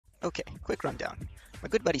Okay, quick rundown. My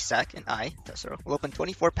good buddy Saac and I, Tesero, will open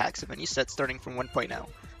 24 packs of a new set starting from 1.0,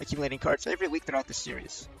 accumulating cards every week throughout the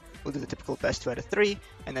series. We'll do the typical best 2 out of 3,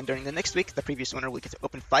 and then during the next week, the previous winner will get to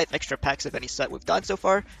open 5 extra packs of any set we've done so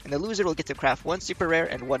far, and the loser will get to craft 1 super rare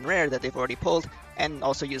and 1 rare that they've already pulled, and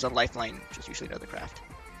also use a lifeline, which is usually another craft.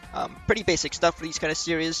 Pretty basic stuff for these kind of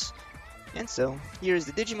series, and so here's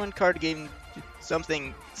the Digimon card game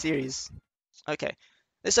something series. Okay,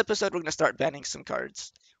 this episode we're going to start banning some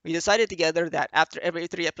cards. We decided together that after every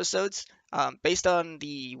 3 episodes, based on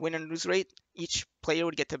the win and lose rate, each player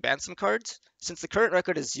would get to ban some cards. Since the current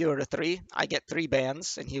record is 0 to 3, I get 3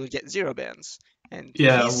 bans and he would get 0 bans. And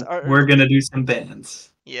Yeah, these are, we're gonna do some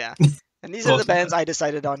bans. yeah, and these are the Both of bans us. I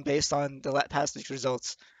decided on based on the past week's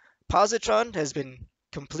results. Positron has been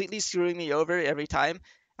completely screwing me over every time.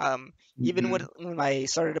 Um, Even Mhm. when I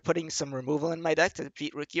started putting some removal in my deck to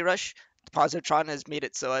beat Rookie Rush, Positron has made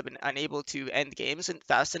it so I've been unable to end games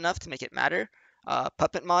fast enough to make it matter.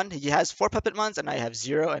 Puppetmon, he has 4 Puppetmons and I have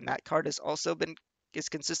 0, and that card has also been is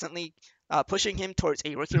consistently pushing him towards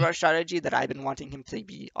a Rookie Rush strategy that I've been wanting him to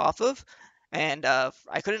be off of. And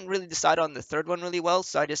I couldn't really decide on the third one really well,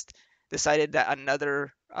 so I just decided that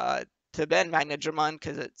another to ban Magnadramon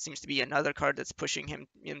because it seems to be another card that's pushing him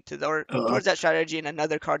into Ugh. towards that strategy, and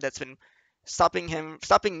another card that's been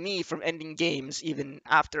stopping me from ending games even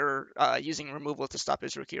after using removal to stop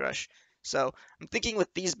his Rookie Rush. So I'm thinking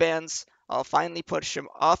with these bans, I'll finally push him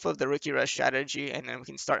off of the Rookie Rush strategy, and then we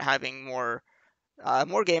can start having more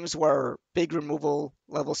games where big removal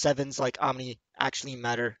level sevens like Omni actually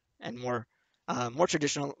matter, and more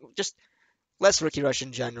traditional, just less Rookie Rush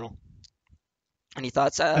in general. Any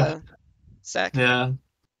thoughts, Sec? Yeah.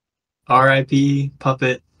 R.I.P.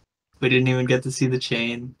 Puppet. We didn't even get to see the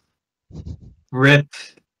chain. Rip.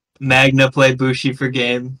 Magna play Bushi for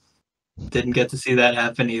game. Didn't get to see that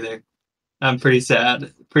happen either. I'm pretty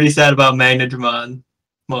sad. Pretty sad about Magna Dramon,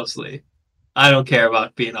 mostly. I don't care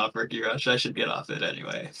about being off Rookie Rush. I should get off it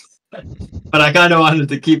anyway. But I kind of wanted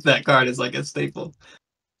to keep that card as like a staple.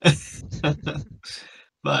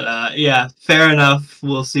 But yeah, fair enough.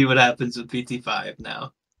 We'll see what happens with PT5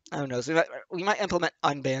 now. I don't know. So we might implement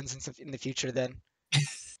unbans in the future then.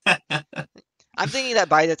 I'm thinking that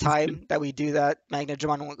by the time that we do that,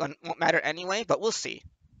 Magnadramon won't matter anyway, but we'll see.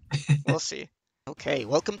 We'll see. Okay,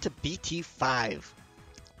 welcome to BT5.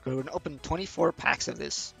 We're going to open 24 packs of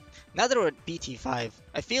this. Now that we're at BT5,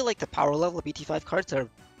 I feel like the power level of BT5 cards are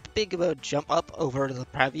big of a jump up over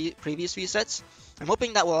the previous few sets. I'm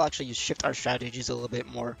hoping that we'll actually shift our strategies a little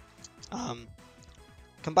bit more. Um,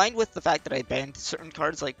 Combined with the fact that I banned certain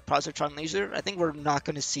cards like Positron Laser, I think we're not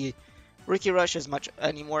going to see Rookie Rush as much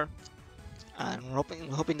anymore. And we're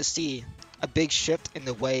hoping to see a big shift in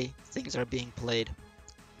the way things are being played.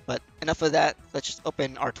 But enough of that, let's just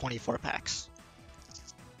open our 24 packs.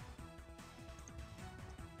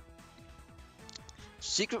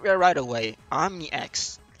 Secret Rare right away, Omni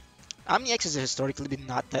X. Omni X has historically been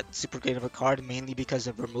not that super great of a card, mainly because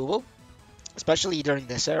of removal. Especially during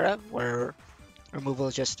this era, where removal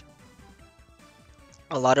is just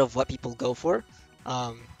a lot of what people go for.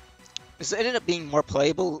 Um, this ended up being more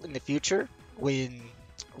playable in the future when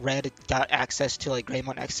Red got access to like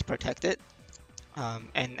Greymon X to protect it,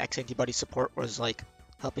 and X antibody support was like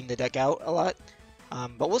helping the deck out a lot.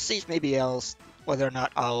 But we'll see if maybe else whether or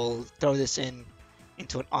not I'll throw this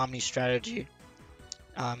into an Omni strategy.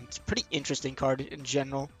 It's a pretty interesting card in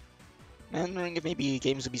general. I'm wondering if maybe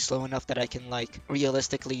games will be slow enough that I can like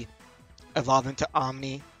realistically evolve into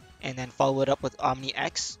Omni and then follow it up with Omni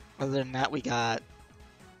X. Other than that, we got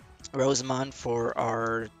Rosamond for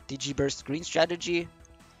our Digiburst Green strategy.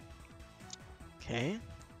 Okay.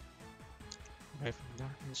 Right from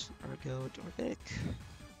Darkness, Argo, Dorvic.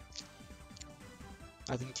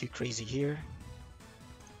 Nothing too crazy here.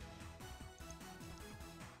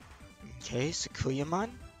 Okay, Sakuyamon.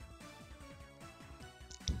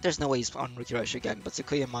 There's no way he's on Rookie Rush again, but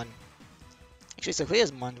Sakuyamon. Actually,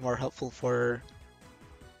 Sakuyamon more helpful for.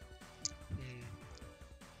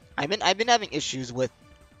 I've been having issues with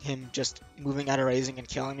him just moving out of Raising and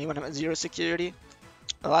killing me when I'm at 0 security.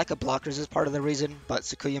 A lack of blockers is part of the reason, but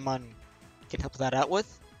Sakuyamon can help that out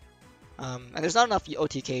with. And there's not enough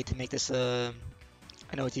OTK to make this an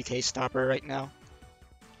OTK stopper right now.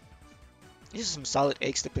 These are some solid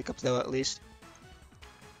eggs to pick up though, at least.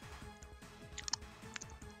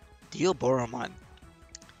 Deoboromon.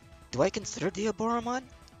 Do I consider Deoboromon?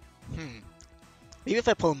 Maybe if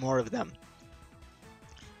I pull more of them.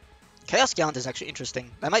 Chaos Gallant is actually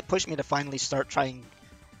interesting. That might push me to finally start trying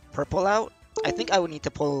purple out. I think I would need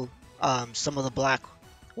to pull some of the black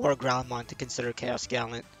or Groundmon to consider Chaos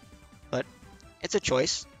Gallant. But it's a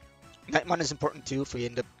choice. Nightmon is important too if we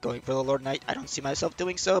end up going for the Lord Knight. I don't see myself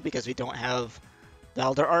doing so because we don't have the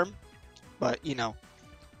Elder Arm. But, you know,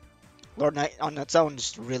 Lord Knight on its own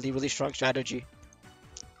is really strong strategy.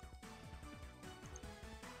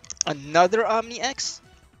 Another Omni X?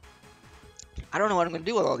 I don't know what I'm going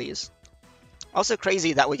to do with all these. Also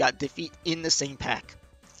crazy that we got defeat in the same pack.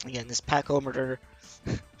 Again, this pack-ometer,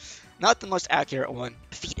 not the most accurate one.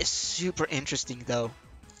 Defeat is super interesting though.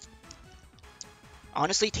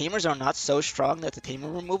 Honestly, Tamers are not so strong that the Tamer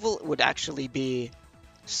removal would actually be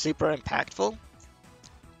super impactful.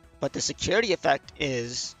 But the security effect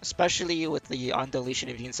is, especially with the on deletion,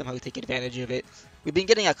 if you can somehow take advantage of it. We've been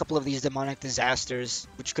getting a couple of these demonic disasters,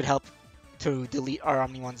 which could help to delete our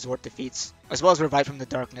Omni 1 Zord defeats, as well as revive from the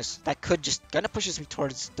darkness. That could just kind of pushes me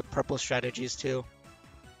towards the purple strategies too.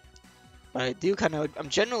 But I do kind of, I'm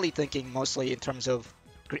generally thinking mostly in terms of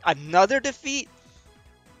another defeat.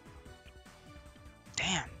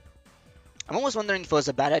 Damn. I'm almost wondering if it was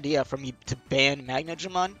a bad idea for me to ban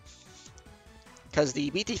Magnagimon. Because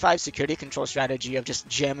the BT5 security control strategy of just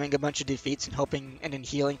jamming a bunch of defeats and hoping and then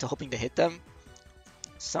healing to hoping to hit them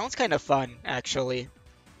sounds kind of fun, actually.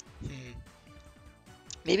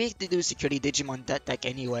 Maybe to do security Digimon that deck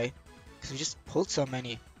anyway, because we just pulled so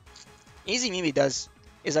many. Easy Mimi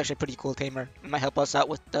is actually a pretty cool tamer. It might help us out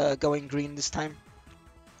with going green this time.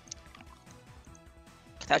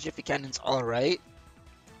 Catastrophe Cannon's alright.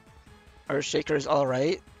 Earthshaker is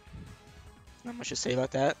alright. Not much to say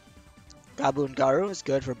about that. Gabu and Garu is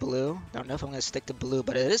good for blue. Don't know if I'm going to stick to blue,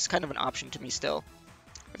 but it is kind of an option to me still.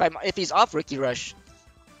 If he's off Ricky Rush,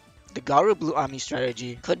 the Garu blue Ami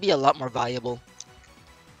strategy could be a lot more valuable.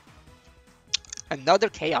 Another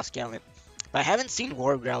Chaos Gallant. But I haven't seen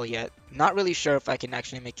War Growl yet. Not really sure if I can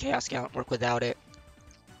actually make Chaos Gallant work without it.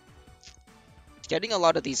 Getting a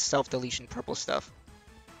lot of these self-deletion purple stuff.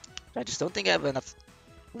 I just don't think I have enough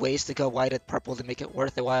ways to go white at purple to make it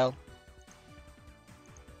worth a while.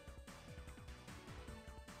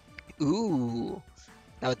 Ooh.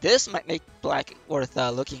 Now this might make black worth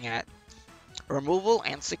looking at. Removal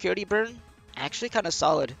and security burn, actually kind of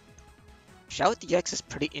solid. Shout DX is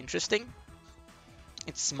pretty interesting.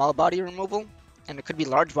 It's small body removal, and it could be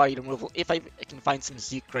large body removal if I can find some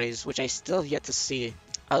Zeke Grays, which I still have yet to see.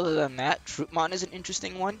 Other than that, Troopmon is an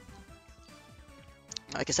interesting one.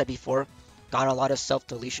 Like I said before, got a lot of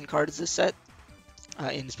self-deletion cards this set,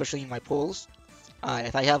 especially in my pulls.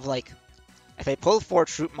 If I pull 4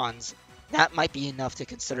 Troopmons, that might be enough to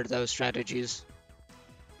consider those strategies.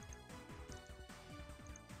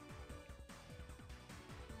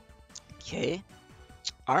 Okay.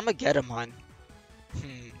 Armageddon.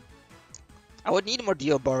 I would need more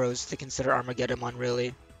Dioboros to consider Armageddon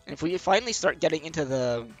really. And if we finally start getting into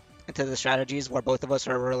the strategies where both of us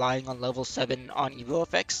are relying on level 7 on Evo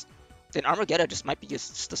effects, then Armageddon just might be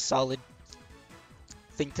just a solid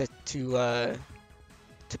thing to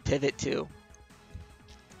pivot to.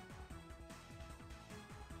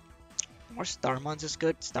 More Starmons is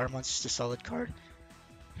good. Starmon's just a solid card.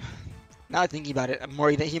 Now thinking about it, I'm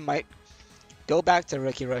worried that he might go back to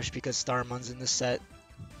Ricky Rush because Starmon's in the set.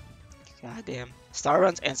 God damn.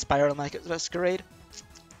 Starruns and Spiral Masquerade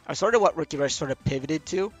are sort of what Ricky Rush sort of pivoted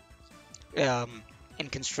to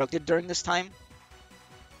and constructed during this time.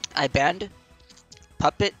 I banned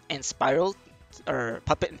Puppet and Spiral, or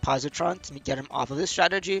Puppet and Positron to get him off of this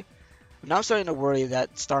strategy. I'm now starting to worry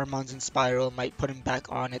that Starmons and Spiral might put him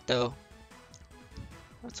back on it though.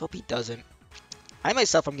 Let's hope he doesn't. I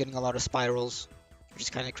myself am getting a lot of Spirals, which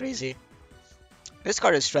is kind of crazy. This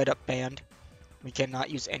card is straight up banned. We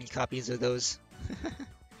cannot use any copies of those.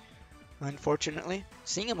 Unfortunately.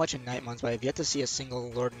 Seeing a bunch of Nightmons, but I've yet to see a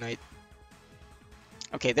single Lord Knight.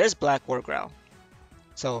 Okay, there's Black War Growl.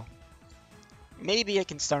 So, maybe I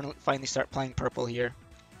can finally start playing purple here.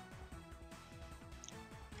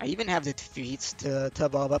 I even have the defeats to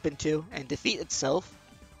evolve up into, and defeat itself,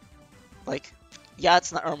 like, yeah,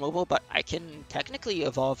 it's not removable, but I can technically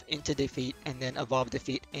evolve into defeat and then evolve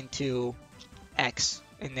defeat into X,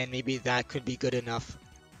 and then maybe that could be good enough.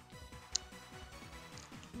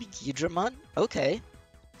 Megidramon? Okay.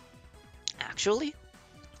 Actually?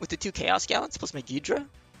 With the 2 Chaos Gallants plus Megidra?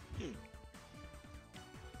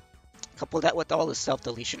 Couple that with all the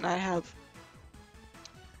self-deletion I have.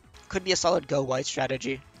 Could be a solid go white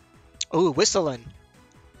strategy. Oh, Whistling.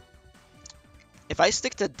 If I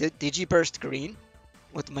stick to Digiburst Green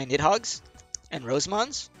with my Nidhogg's and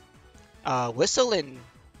Rosemons, Whistling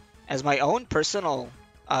as my own personal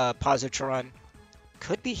Positron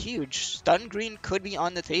could be huge. Stun Green could be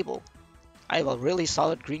on the table. I have a really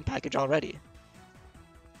solid green package already.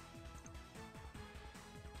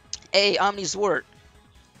 Hey, Omni Zwart.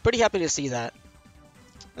 Pretty happy to see that.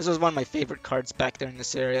 This was one of my favorite cards back there in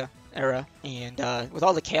this era. And with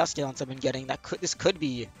all the Chaos talents I've been getting, this could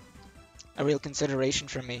be a real consideration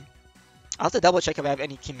for me. I'll have to double check if I have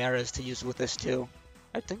any Chimeras to use with this too.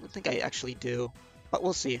 I think I actually do, but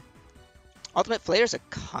we'll see. Ultimate Flare is a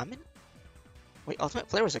common? Wait, Ultimate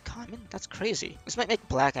Flare is a common? That's crazy. This might make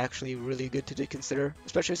black actually really good to consider,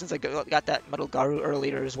 especially since I got that Metal Garu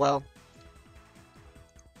earlier as well.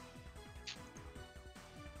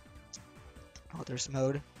 Oh, there's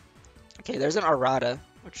mode. Okay, there's an Arata,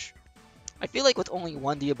 which I feel like with only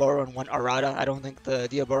one Diaboro and one Arata, I don't think the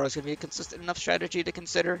Diaboro is going to be a consistent enough strategy to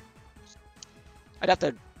consider. I'd have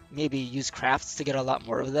to maybe use crafts to get a lot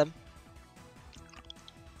more of them.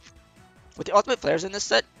 With the Ultimate Flares in this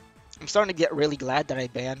set, I'm starting to get really glad that I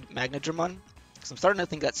banned Magnadramon, because I'm starting to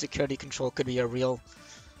think that security control could be a real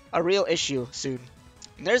issue soon.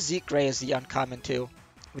 And there's Zeke Gray as the uncommon too,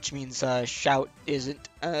 which means Shout isn't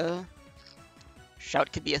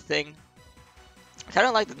Shout could be a thing. I kind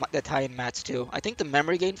of like the tie-in mats too. I think the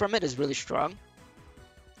memory gain from it is really strong,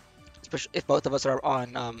 especially if both of us are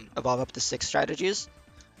on evolve up to 6 strategies,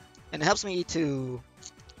 and it helps me to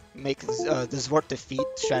make the Zwart defeat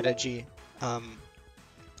strategy a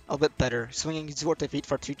little bit better. Swinging Zwart defeat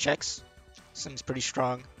for 2 checks seems pretty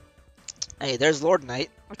strong. Hey, there's Lord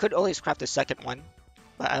Knight. I could always craft a second one,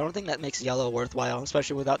 but I don't think that makes yellow worthwhile,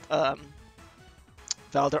 especially without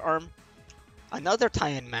Valder Arm. Another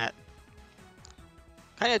tie-in mat.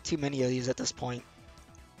 Kind of too many of these at this point.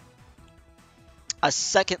 A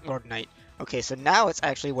second Lord Knight. Okay, so now it's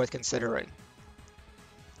actually worth considering.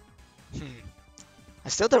 I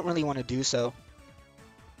still don't really want to do so,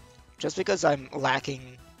 just because I'm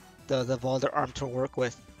lacking the Valder Arm to work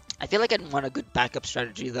with. I feel like I'd want a good backup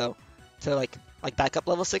strategy though, to like backup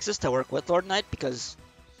level 6s to work with Lord Knight, because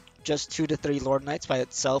just 2 to 3 Lord Knights by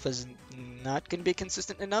itself is not going to be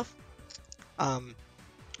consistent enough.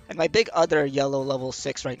 And my big other yellow level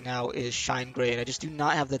 6 right now is Shine Gray, and I just do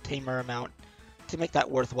not have the tamer amount to make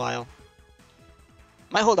that worthwhile.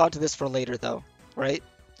 Might hold on to this for later though, right?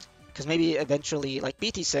 Because maybe eventually, like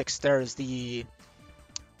BT6, there's the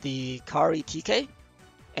Kari TK,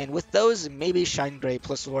 and with those, maybe Shine Gray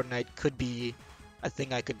plus Lord Knight could be a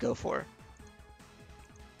thing I could go for.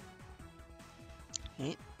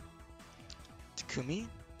 Okay. Takumi.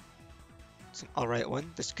 It's an alright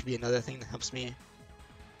one. This could be another thing that helps me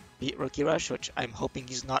beat Rookie Rush, which I'm hoping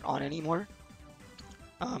he's not on anymore.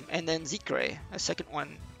 And then Zeke Gray, a second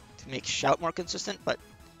one to make Shout more consistent, but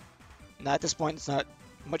not at this point it's not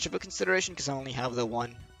much of a consideration because I only have the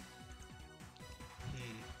one.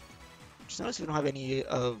 Just notice we don't have any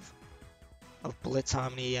of Blitz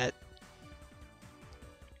Omni yet.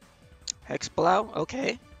 Hexblau,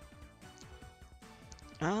 okay.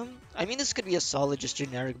 I mean, this could be a solid just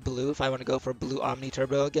generic blue if I want to go for blue Omni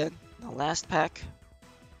Turbo again. The last pack.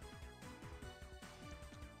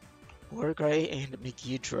 Wargray and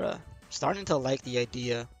Megidra. Starting to like the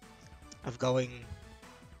idea of going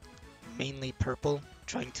mainly purple,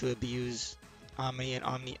 trying to abuse Omni and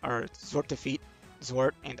Omni, or Zwart Defeat,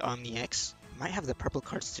 Zwart and Omni X. Might have the purple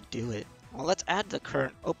cards to do it. Well, let's add the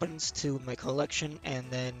current opens to my collection and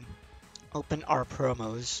then open our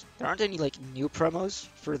promos. There aren't any like new promos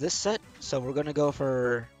for this set, so we're gonna go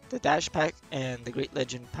for the Dash Pack and the Great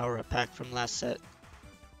Legend Power Up Pack from last set.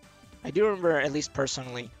 I do remember, at least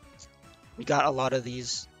personally, we got a lot of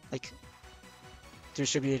these like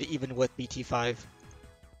distributed even with BT5.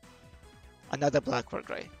 Another Black or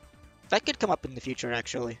Gray. That could come up in the future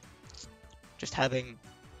actually. Just having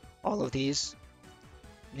all of these.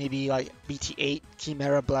 Maybe like BT8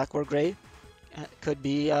 Chimera Black or Gray could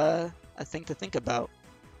be a thing to think about.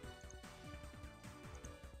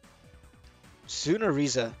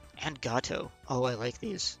 Sunoriza and Gato. Oh, I like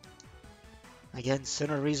these. Again,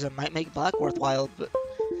 Sunoriza might make black worthwhile, but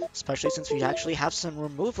especially since we actually have some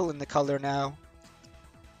removal in the color now.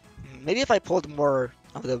 Maybe if I pulled more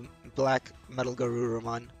of the black Metal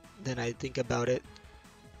Garurumon, then I'd think about it.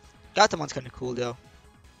 Gatomon's kind of cool though.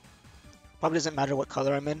 Probably doesn't matter what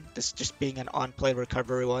color I'm in. This just being an on-play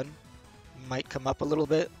recovery one might come up a little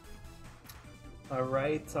bit.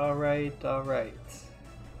 Alright.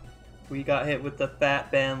 We got hit with the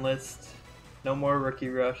fat ban list. No more Rookie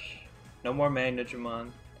Rush. No more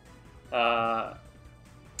Magnadramon.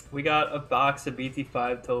 We got a box of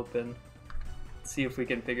BT5 to open. Let's see if we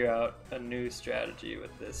can figure out a new strategy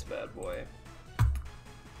with this bad boy.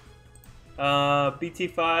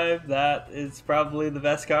 BT5, that is probably the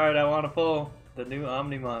best card I want to pull. The new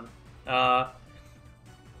Omnimon. A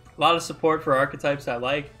lot of support for archetypes I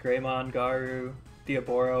like. Greymon, Garu,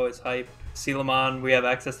 Diaboro is hype. Sealamon, we have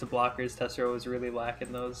access to blockers. Tesero was really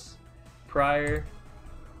lacking those prior.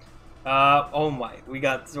 Oh my, we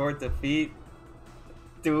got Sword Defeat.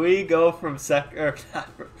 Do we go from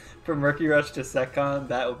from Murky Rush to Sekon?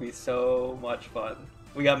 That would be so much fun.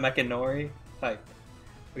 We got Mechanori. Hype.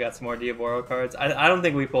 We got some more Diaboro cards. I don't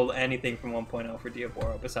think we pulled anything from 1.0 for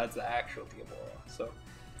Diaboro besides the actual Diaboro. So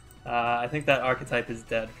I think that archetype is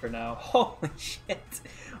dead for now. Holy shit.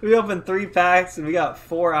 We opened 3 packs and we got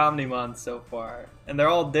 4 Omnimons so far. And they're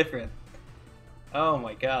all different. Oh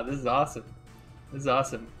my god, this is awesome. This is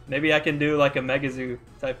awesome. Maybe I can do like a Megazoo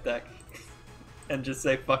type deck. And just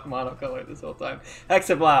say fuck monocolor this whole time.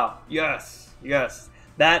 Hexablow, yes, yes.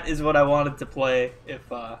 That is what I wanted to play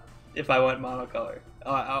if I went monocolor.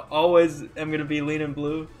 I always am gonna be leaning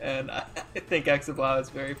blue, and I think Hexablow is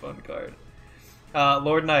a very fun card.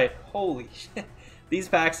 Lord Knight, holy shit. These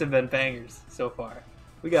packs have been bangers so far.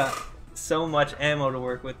 We got so much ammo to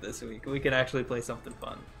work with this week. We can actually play something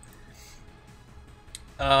fun.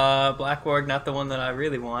 Blackborg, not the one that I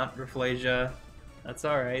really want. Rafflesia, that's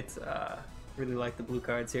alright. Really like the blue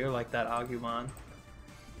cards here, like that Agumon.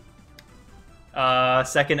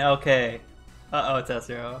 Second LK. Uh-oh,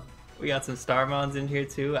 Tesero. We got some Starmons in here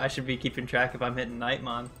too. I should be keeping track if I'm hitting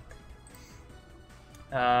Nightmon.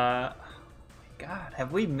 Oh my god,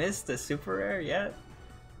 have we missed a super rare yet?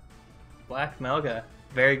 Black Melga.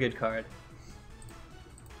 Very good card.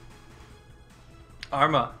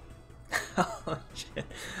 Arma. Oh shit.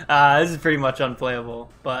 This is pretty much unplayable,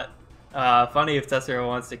 but funny if Tesero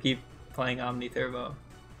wants to keep playing Omni Turbo.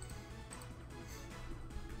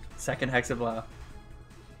 Second Hexablow.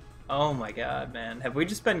 Oh my god, man. Have we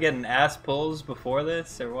just been getting ass pulls before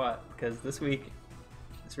this, or what? Because this week,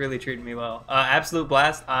 it's really treating me well. Absolute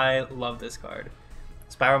Blast, I love this card.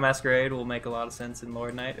 Spiral Masquerade will make a lot of sense in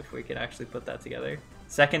Lord Knight if we could actually put that together.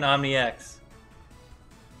 Second Omni X.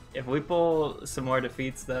 If we pull some more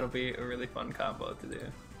defeats, that'll be a really fun combo to do.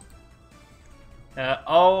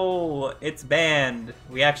 Oh, it's banned.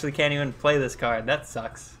 We actually can't even play this card. That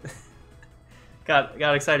sucks.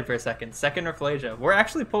 got excited for a second. Second Rafflesia. We're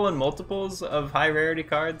actually pulling multiples of high rarity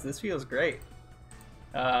cards. This feels great.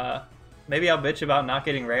 Maybe I'll bitch about not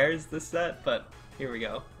getting rares this set, but here we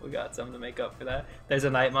go. We got something to make up for that. There's a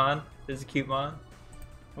Nightmon. There's a Cutemon.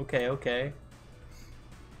 Okay, okay.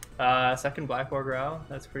 Second Blackboard Growl.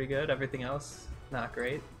 That's pretty good. Everything else, not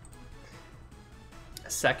great.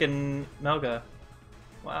 Second Melga.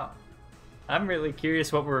 Wow. I'm really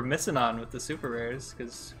curious what we're missing on with the super rares,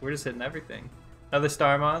 because we're just hitting everything. Another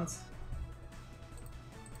Starmons.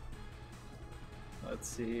 Let's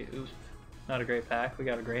see. Oof. Not a great pack. We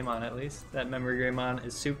got a Greymon at least. That Memory Greymon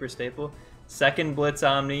is super staple. Second Blitz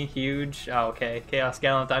Omni. Huge. Oh, okay. Chaos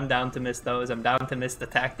Gallant. I'm down to miss those. I'm down to miss the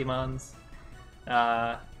Tactimons.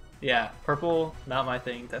 Yeah. Purple, not my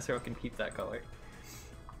thing. Tesero can keep that color.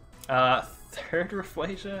 Third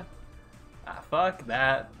Rafflesia? Ah, fuck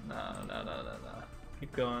that. No.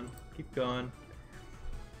 Keep going. Keep going.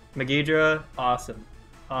 Magidra, awesome.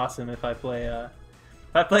 Awesome if I play a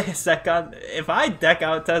Sekon. If I deck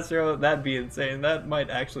out Tesero, that'd be insane. That might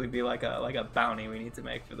actually be like a bounty we need to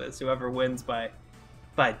make for this. Whoever wins by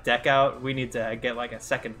deck out, we need to get like a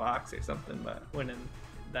second box or something by winning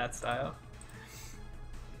that style.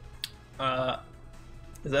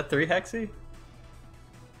 Is that 3 Hexy?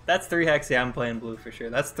 That's 3 Hexy. I'm playing blue for sure.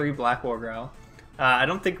 That's 3 Black War Growl. I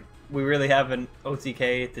don't think we really have an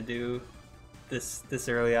OTK to do this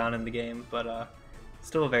early on in the game, but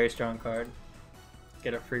still a very strong card.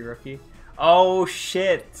 Get a free rookie. Oh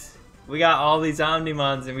shit! We got all these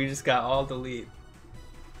Omnimons and we just got all delete.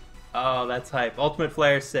 Oh, that's hype. Ultimate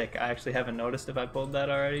Flare is sick. I actually haven't noticed if I pulled that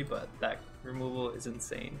already, but that removal is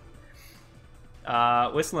insane.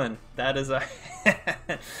 Whistling. That is our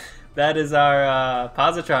that is our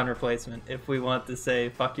Positron replacement if we want to say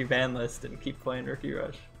fuck your ban list and keep playing Rookie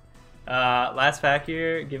Rush. Last pack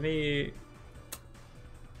here, give me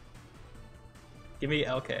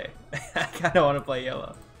LK. I kinda wanna play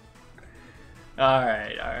yellow.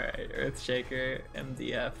 Alright. Earthshaker,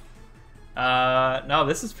 MDF. No,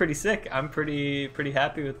 this is pretty sick. I'm pretty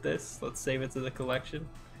happy with this. Let's save it to the collection.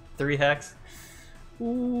 3 Hex.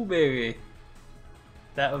 Ooh, baby.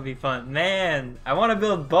 That would be fun. Man, I want to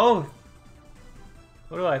build both.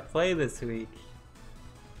 What do I play this week?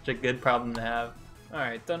 Such a good problem to have.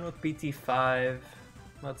 Alright, done with BT5.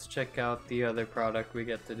 Let's check out the other product we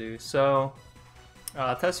get to do. So,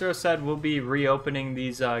 Tesero said we'll be reopening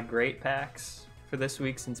these great packs for this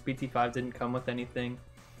week since BT5 didn't come with anything.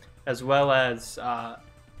 As well as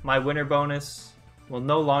my winter bonus will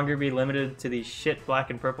no longer be limited to these shit black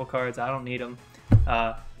and purple cards. I don't need them.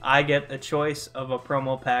 I get a choice of a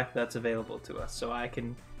promo pack that's available to us. So I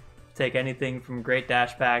can take anything from Great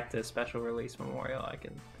Dash Pack to Special Release Memorial. I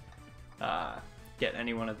can get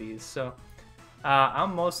any one of these. So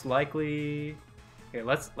I'm most likely here.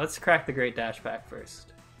 Let's crack the Great Dash pack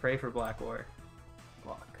first. Pray for Black War.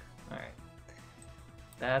 Block. All right,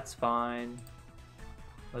 that's fine.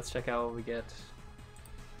 Let's check out what we get.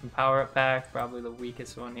 Power up pack, probably the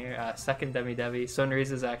weakest one here. Second Devi.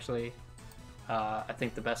 Sunrise is actually, I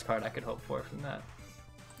think, the best card I could hope for from that.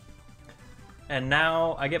 And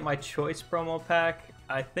now I get my choice promo pack.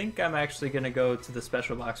 I think I'm actually going to go to the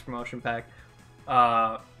special box promotion pack.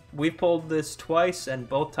 We pulled this twice, and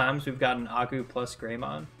both times we've gotten Agu plus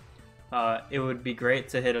Greymon. It would be great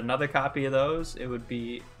to hit another copy of those. It would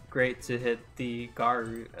be great to hit the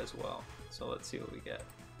Garu as well. So let's see what we get.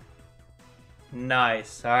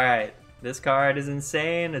 Nice. All right. This card is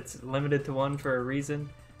insane. It's limited to one for a reason.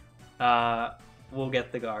 We'll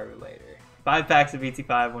get the Garu later. 5 packs of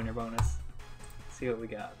ET5 winner bonus. See what we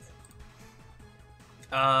got.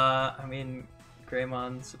 I mean,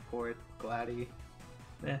 Greymon, support, Gladdy.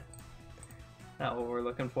 Not what we're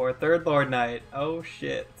looking for. Third Lord Knight. Oh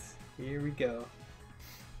shit. Here we go.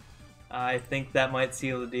 I think that might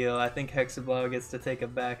seal the deal. I think Hexablow gets to take a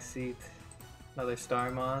back seat. Another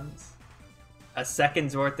Starmons. A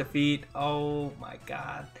second's worth of feet. Oh my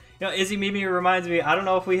god. You know, Izzy Mimi reminds me, I don't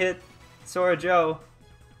know if we hit Sora Joe.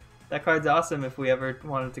 That card's awesome if we ever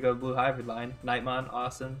wanted to go Blue Hybrid line. Nightmon,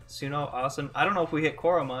 awesome. Suno, awesome. I don't know if we hit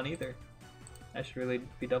Koromon either. I should really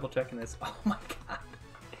be double checking this. Oh my god.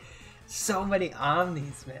 So many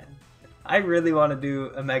Omnis, man. I really want to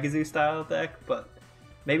do a Megazoo style deck, but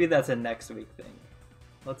maybe that's a next week thing.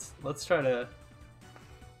 Let's try to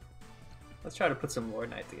put some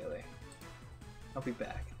Lord Knight together. I'll be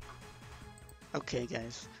back. Okay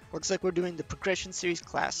guys, looks like we're doing the Progression Series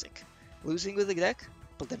Classic. Losing with the deck,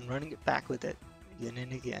 but then running it back with it again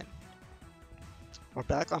and again. We're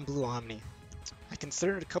back on Blue Omni. I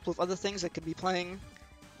considered a couple of other things I could be playing,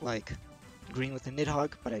 like green with the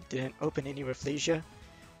Nidhogg, but I didn't open any Rafflesia.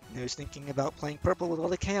 And I was thinking about playing purple with all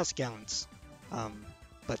the Chaos Gallants.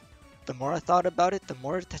 But the more I thought about it, the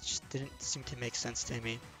more that just didn't seem to make sense to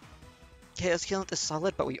me. Chaos Gallant is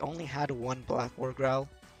solid, but we only had one Black War Growl,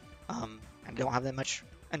 and don't have that much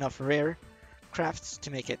enough rare crafts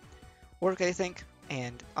to make it work, I think.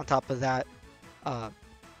 And on top of that,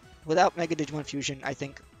 without Mega Digimon Fusion, I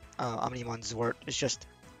think Omnimon Zwart is just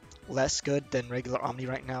less good than regular Omni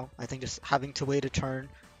right now. I think just having to wait a turn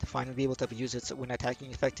to finally be able to use it when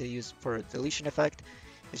attacking effect to use for a deletion effect,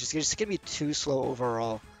 it's just gonna be too slow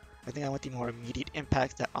overall. I think I want the more immediate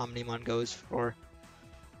impact that Omnimon goes for.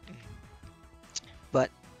 But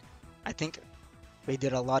I think we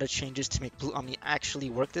did a lot of changes to make Blue Omni actually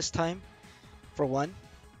work this time. For one,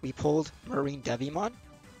 we pulled Marine Devimon.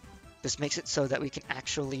 This makes it so that we can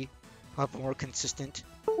actually have more consistent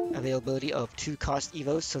availability of 2-cost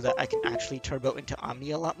Evos so that I can actually turbo into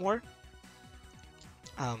Omni a lot more.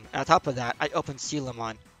 On top of that, I opened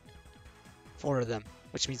Sealamon, 4 of them,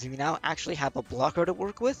 which means we now actually have a blocker to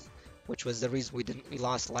work with, which was the reason we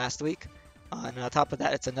lost last week. And on top of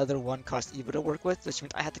that, it's another 1-cost Evo to work with, which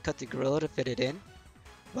means I had to cut the Gorilla to fit it in.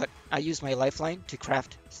 But I used my Lifeline to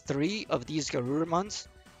craft 3 of these Garurumons,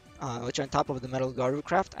 which on top of the Metal Garu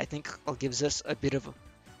craft, I think gives us a bit of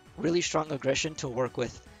really strong aggression to work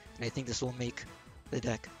with. And I think this will make the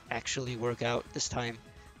deck actually work out this time.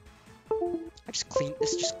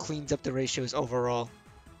 This just cleans up the ratios overall.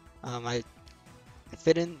 I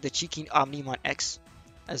fit in the Cheeky Omnimon X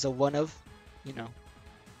as a one of, you know,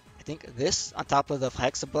 I think this on top of the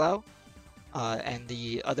Hexablow and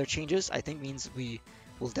the other changes, I think means we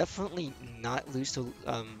will definitely not lose to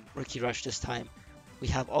Rookie Rush this time. We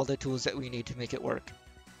have all the tools that we need to make it work.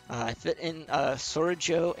 I fit in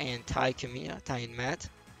Sorojo and Tai and Matt.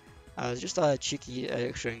 Just cheeky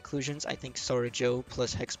extra inclusions. I think Sorojo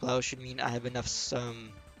plus Hexblow should mean I have enough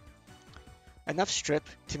strip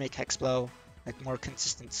to make Hexblow like more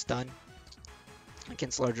consistent stun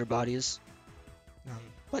against larger bodies.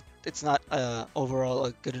 But it's not overall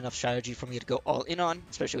a good enough strategy for me to go all in on,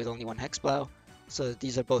 especially with only one Hexblow. So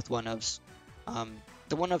these are both one-ofs.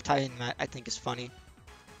 The one-of Tai and Matt I think is funny.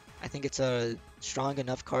 I think it's a strong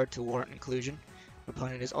enough card to warrant inclusion. My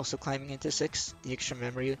opponent is also climbing into 6. The extra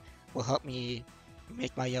memory will help me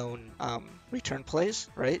make my own return plays,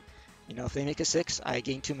 right? You know, if they make a 6, I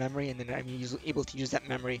gain 2 memory, and then I'm able to use that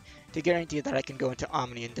memory to guarantee that I can go into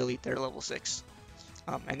Omni and delete their level 6.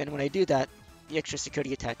 And then when I do that, the extra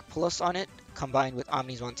security attack plus on it, combined with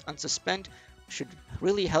Omni's one's unsuspend, should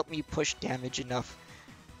really help me push damage enough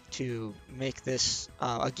to make this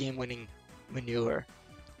a game-winning maneuver.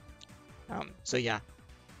 So yeah,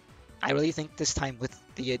 I really think this time with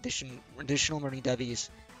the additional Marine Devis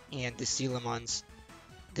and the Sealamons,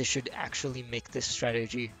 this should actually make this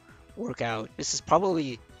strategy work out. This is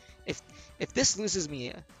probably, if this loses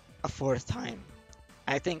me a fourth time,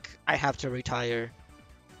 I think I have to retire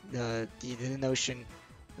the notion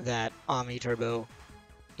that Omni Turbo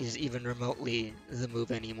is even remotely the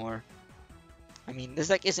move anymore. I mean, this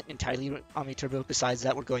deck isn't entirely Omni Turbo. Besides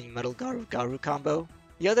that, we're going Metal Garu Garu combo.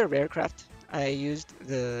 The other rare craft I used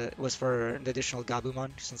was for an additional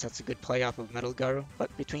Gabumon, since that's a good play off of Metal Garu.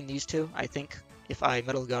 But between these two, I think if I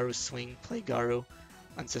Metal Garu swing, play Garu,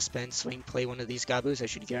 unsuspend, swing, play one of these Gabus, I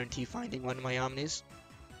should guarantee finding one of my Omnis.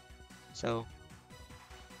 So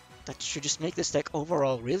that should just make this deck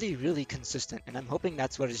overall really, really consistent, and I'm hoping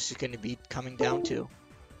that's what it's going to be coming down to.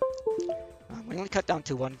 We only cut down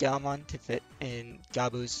to one Galmon to fit in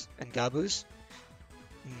Gabus and Gabus.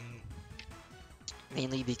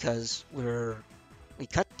 Mainly because we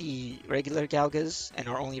cut the regular Galgas and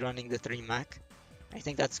are only running the 3 Mac. I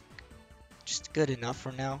think that's just good enough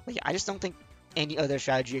for now. But yeah, I just don't think any other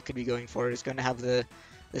strategy I could be going for is going to have the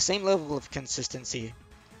same level of consistency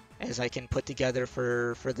as I can put together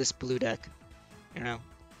for this blue deck. You know,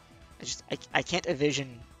 I can't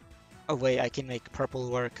envision a way I can make purple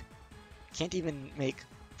work. Can't even make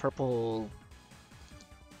purple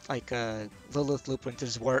like Lilith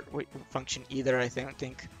Loopwinter's function either. I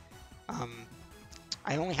think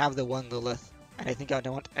I only have the one Lilith, and I think I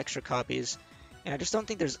don't want extra copies, and I just don't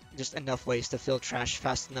think there's just enough ways to fill trash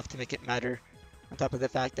fast enough to make it matter. On top of the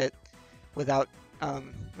fact that without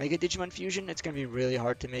Mega Digimon Fusion, it's gonna be really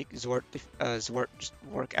hard to make Zwart just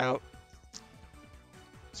work out.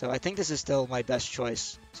 So I think this is still my best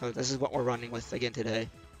choice. So this is what we're running with again today.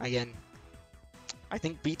 Again, I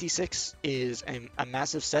think BT6 is a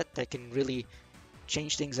massive set that can really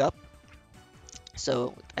change things up.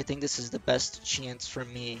 So I think this is the best chance for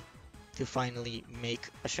me to finally make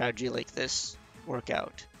a strategy like this work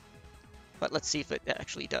out. But let's see if it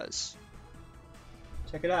actually does.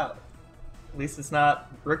 Check it out. At least it's not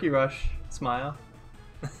Rookie Rush. Smile.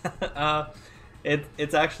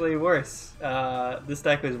 It's actually worse. This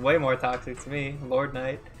deck was way more toxic to me. Lord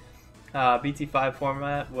Knight. BT5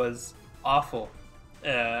 format was awful.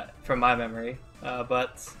 From my memory,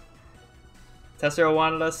 but Tesero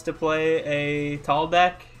wanted us to play a tall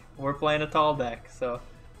deck. We're playing a tall deck, so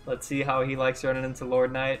let's see how he likes running into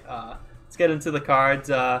Lord Knight. Let's get into the cards.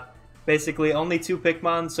 Basically, only 2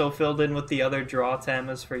 Pikmon, so filled in with the other draw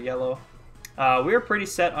Tamas for yellow. We were pretty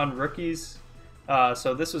set on rookies,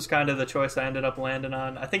 so this was kind of the choice I ended up landing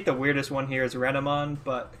on. I think the weirdest one here is Renamon,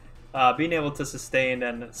 but being able to sustain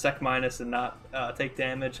and sec minus and not take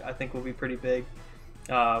damage, I think will be pretty big.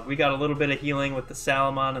 We got a little bit of healing with the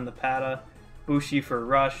Salamon and the Pata. Bushi for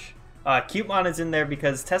Rush. Cutemon is in there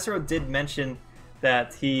because Tesero did mention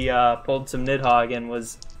that he pulled some Nidhogg and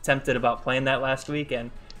was tempted about playing that last week,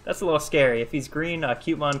 and that's a little scary. If he's green,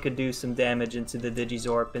 Cutemon could do some damage into the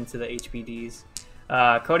Digizorp, into the HPDs.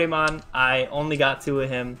 Kodemon, I only got 2 of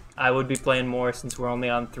him. I would be playing more since we're only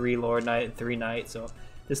on 3 Lord Knight and 3 Knight, so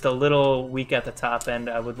just a little weak at the top end.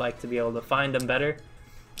 I would like to be able to find him better.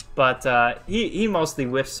 But he mostly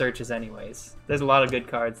whiff searches anyways. There's a lot of good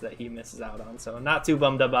cards that he misses out on, so not too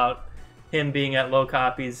bummed about him being at low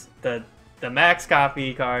copies. The max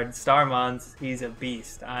copy card, Starmons, he's a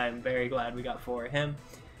beast. I'm very glad we got 4 of him.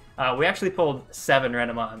 We actually pulled 7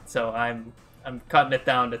 Renamon, so I'm cutting it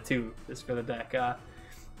down to 2 just for the deck.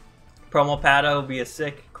 Promo Pata will be a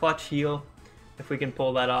sick clutch heal if we can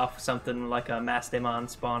pull that off. Something like a Mastemon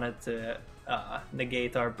spawn it to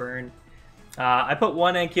negate our burn. I put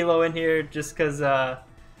 1 Ankylo in here just because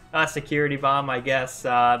security bomb, I guess.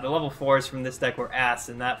 The level 4s from this deck were ass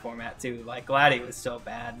in that format too. Like Gladdy was so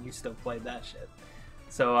bad and you still played that shit.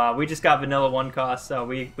 So we just got vanilla 1 cost, so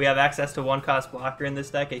we have access to 1 cost blocker in this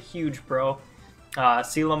deck, a huge pro.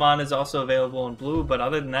 Sealamon is also available in blue, but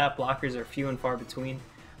other than that, blockers are few and far between.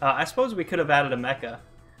 I suppose we could have added a Mecha,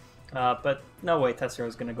 but no way Tesero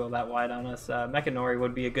is going to go that wide on us. Mechanori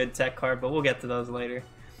would be a good tech card, but we'll get to those later.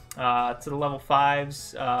 To the level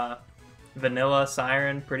 5s, Vanilla,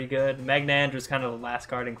 Siren, pretty good. Magnand was kind of the last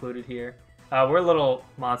card included here. We're a little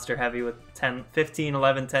monster heavy with 10, 15,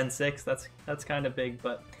 11, 10, 6. That's kind of big,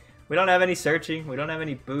 but we don't have any searching. We don't have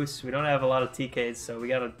any boosts. We don't have a lot of TKs, so we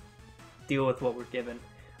got to deal with what we're given.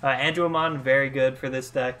 Anduamon, very good for this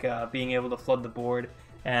deck, being able to flood the board.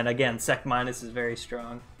 And again, Sec Minus is very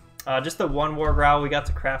strong. Just the 1 War Growl we got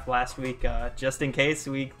to craft last week, just in case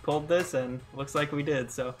we pulled this, and looks like we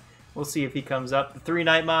did. So we'll see if he comes up. The 3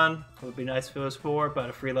 Nightmon would be nice if it was 4, but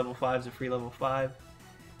a free level 5 is a free level 5.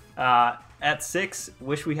 At 6,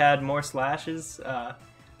 wish we had more slashes.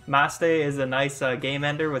 Maste is a nice game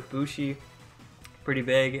ender with Bushi, pretty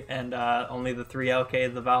big, and only the 3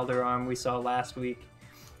 LK, the Valder arm we saw last week.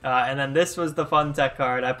 And then this was the fun tech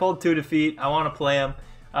card. I pulled 2 Defeat. I want to play him.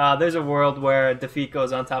 There's a world where Defeat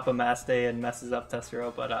goes on top of Mass Day and messes up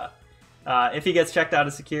Tesero, but if he gets checked out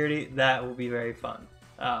of security, that will be very fun.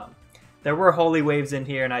 There were Holy Waves in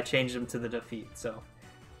here, and I changed them to the Defeat, so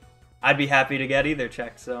I'd be happy to get either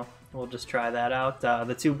checked, so we'll just try that out.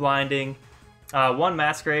 The 2 Blinding, 1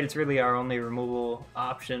 Masquerade, it's really our only removal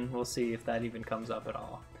option. We'll see if that even comes up at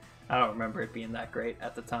all. I don't remember it being that great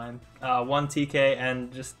at the time. 1 TK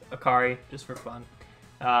and just Akari, just for fun.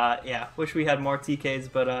 Yeah, wish we had more TKs,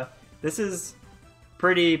 but this is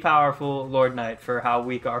pretty powerful Lord Knight for how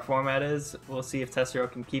weak our format is. We'll see if Tesero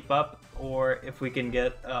can keep up, or if we can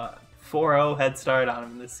get 4-0 head start on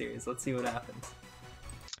him in this series. Let's see what happens.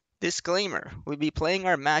 Disclaimer, we'll be playing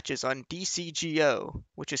our matches on DCGO,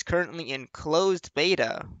 which is currently in closed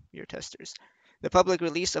beta, your testers. The public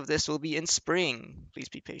release of this will be in spring. Please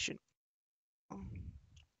be patient.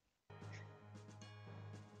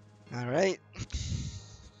 Alright.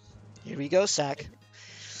 Here we go, Saac.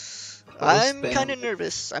 I'm kind of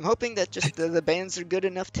nervous. I'm hoping that just the bans are good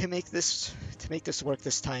enough to make this work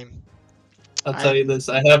this time. I'll tell you this,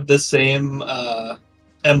 I have the same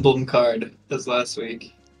emblem card as last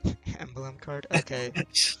week. Emblem card? Okay.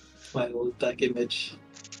 My old deck image.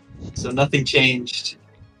 So nothing changed.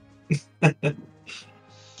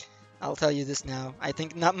 I'll tell you this now. I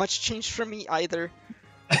think not much changed for me either.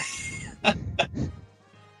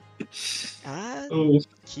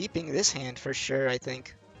 Keeping this hand for sure, I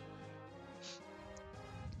think.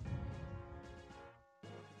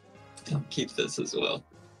 I'll keep this as well.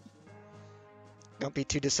 Don't be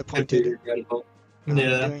too Could be disappointed. regrettable. I'm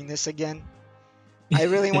Yeah. doing this again. I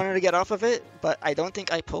really wanted to get off of it, but I don't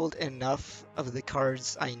think I pulled enough of the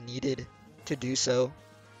cards I needed to do so.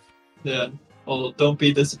 Yeah. Well, don't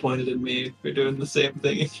be disappointed in me for doing the same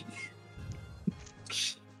thing.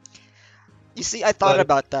 You see, I thought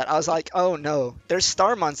about that. I was like, oh no, there's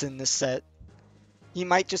Starmons in this set. He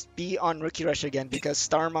might just be on Rookie Rush again because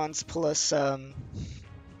Starmons plus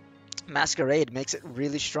Masquerade makes it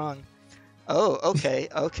really strong. Oh, okay,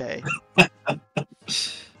 okay.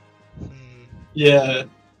 Yeah.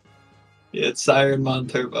 Yeah, it's Sirenmon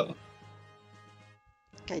Turbo.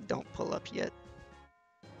 I don't pull up yet.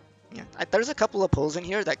 Yeah, there's a couple of pulls in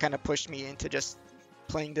here that kind of pushed me into just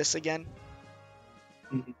playing this again.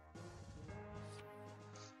 Mhm.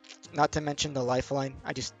 Not to mention the lifeline.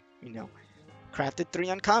 I just, crafted 3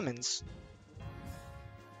 uncommons.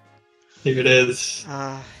 Here it is.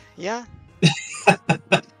 Yeah.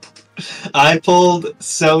 I pulled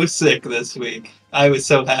so sick this week. I was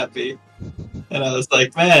so happy. And I was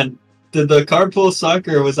like, man, did the card pull suck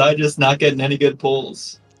or was I just not getting any good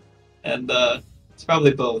pulls? And it's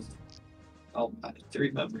probably both. Oh my,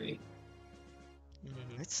 3 memory.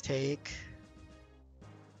 Let's take...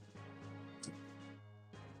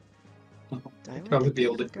 I'd probably be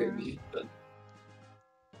able to clear me, but...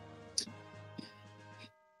 I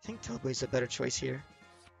think Telboy's a better choice here.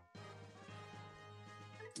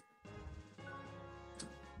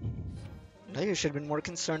 Maybe I should have been more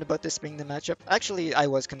concerned about this being the matchup. Actually, I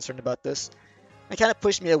was concerned about this. It kind of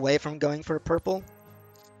pushed me away from going for purple.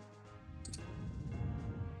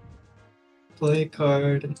 Play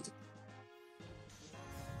card.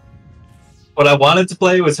 What I wanted to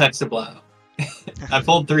play was Hexablow. I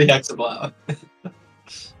pulled 3 Hexablow.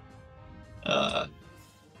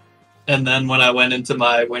 And then when I went into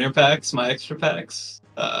my winter packs, my extra packs,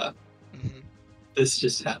 this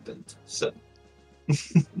just happened. So,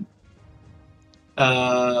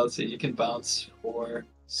 let's see, you can bounce 4,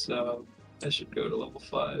 so I should go to level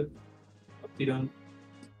 5. Hope you don't.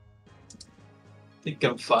 I think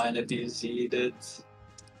I'm fine if you Z'd it.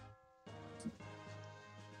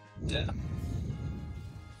 Yeah.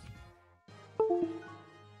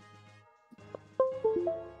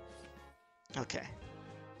 Okay.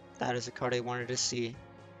 That is a card I wanted to see.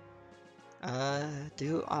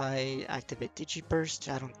 Do I activate Digiburst?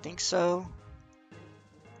 I don't think so.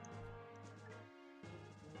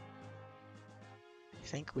 I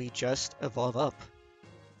think we just evolve up.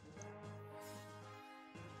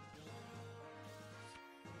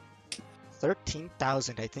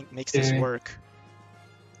 13,000, I think, makes this work.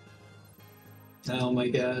 Oh my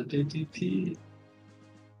god, DDP.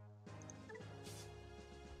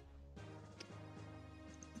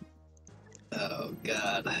 Oh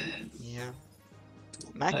god. Yeah.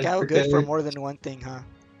 Macao good for more than one thing, huh?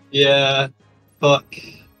 Yeah. Fuck.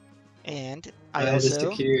 And I also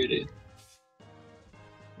security.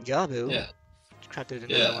 Gabu. Yeah. Crafted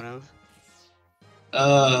another one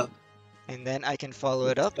of. And then I can follow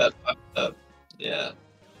it up. That fucked up. Yeah.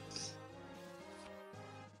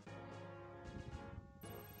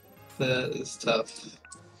 That is tough.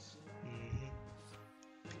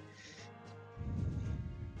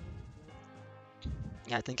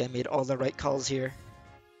 Yeah, I think I made all the right calls here.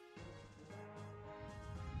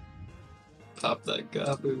 Pop that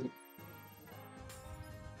Gabu.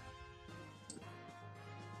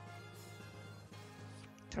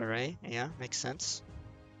 Alright, yeah, makes sense.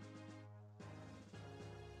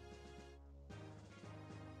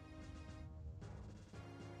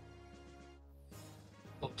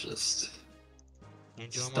 I'll just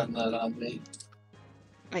Angel stun one. that on me.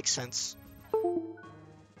 Makes sense.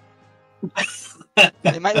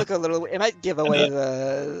 It might look a little. It might give away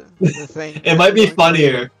the thing. It might be going for.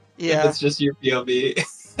 funnier if Yeah. it's just your POV.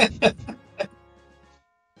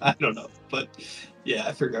 I don't know, but yeah,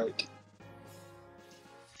 I forgot. Okay.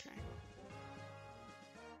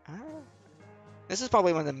 This is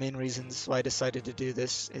probably one of the main reasons why I decided to do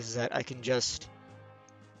this, is that I can just...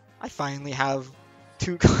 I finally have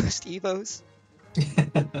 2 cost evos.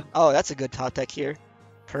 Oh, that's a good top deck here.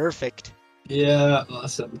 Perfect. Yeah,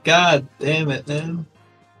 awesome. God damn it, man.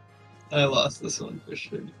 I lost this one for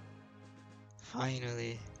sure.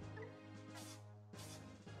 Finally.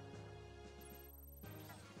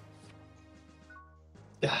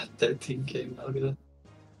 God, 13k Melga.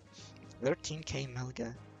 13k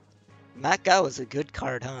Melga. Matt Gao is a good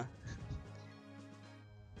card, huh?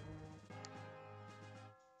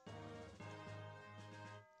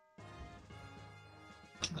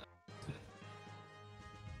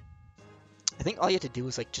 I think all you have to do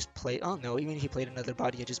is like just play. Oh no, even if he played another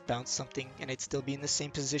body, you just bounce something and it'd still be in the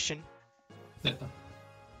same position. Yeah.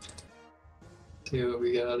 See what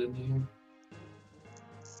we got in here.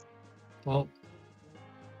 Well,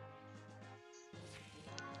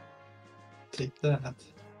 take that.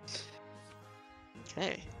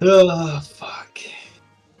 Okay, Oh, fuck.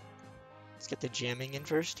 let's get the jamming in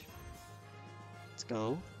first. Let's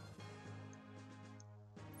go.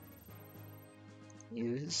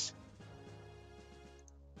 Use.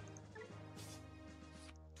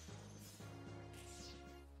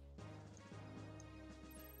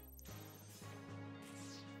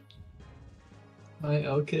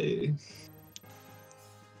 Okay.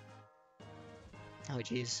 Oh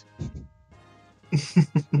jeez.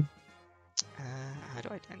 How do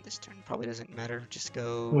I end this turn? Probably doesn't matter. Just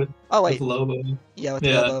go. With, Oh with wait. Lobo. Yeah, with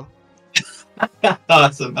Yeah. Lobo.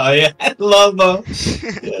 Awesome. Oh yeah, Lobo.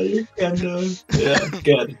 Yeah, you can do it. Yeah,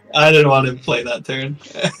 good. I didn't want to play that turn.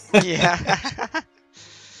 Yeah.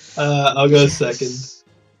 I'll go second.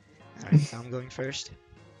 Alright, so I'm going first.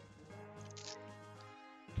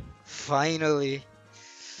 Finally.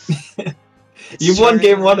 It's You've won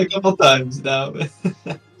game turn- 1 a couple times now.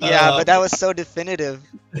 Yeah, but that was so definitive.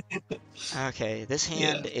 Okay, this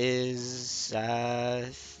hand Yeah. is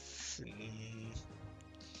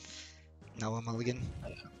Noah Mulligan.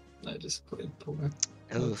 I just played poor.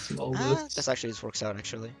 Oof. Small This actually just works out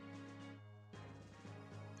actually.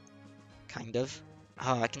 Kind of.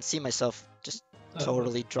 Oh, I can see myself just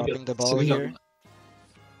totally dropping the ball here.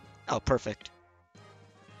 Oh, perfect.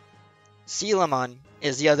 Sealamon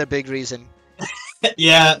is the other big reason.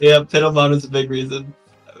 Yeah, Piddlemon is a big reason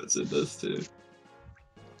I was in this too.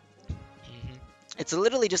 It's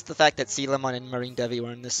literally just the fact that Sealamon and Marine Devi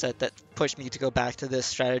were in this set that pushed me to go back to this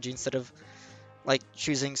strategy instead of like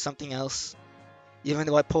choosing something else. Even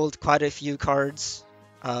though I pulled quite a few cards,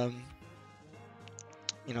 you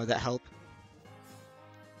know, that help.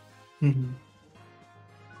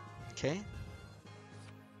 Okay.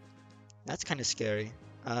 That's kind of scary.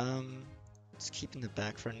 Let's keep in the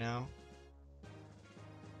back for now.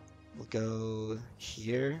 We'll go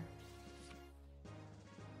here.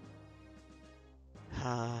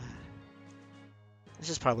 This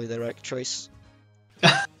is probably the right choice.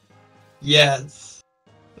 Yes,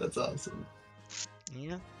 that's awesome.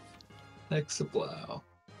 Yeah. Hexablow.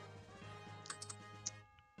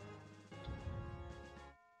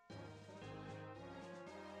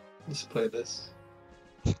 Let's play this.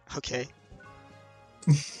 Okay.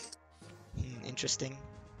 Interesting.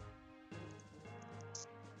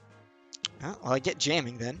 Oh, well, I get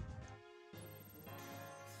jamming then.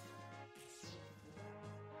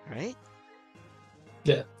 Right?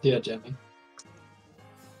 Yeah, Jimmy.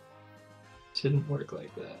 Didn't work like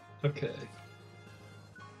that. Okay.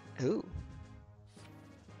 Ooh.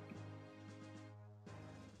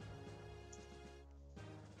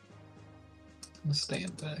 I'll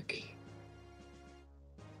stand back.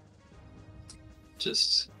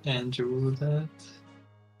 Just Andrew that.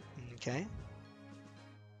 Okay.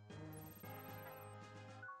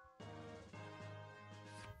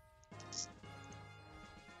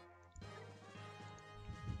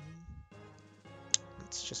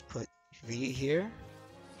 Let's just put V here.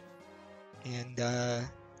 And, God,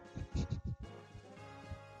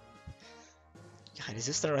 is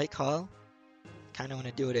this the right call? Kind of want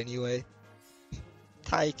to do it anyway.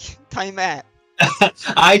 Time at.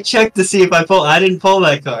 I checked to see if I didn't pull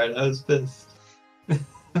that card. I was pissed.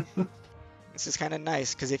 This is kind of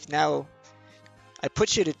nice, because if now I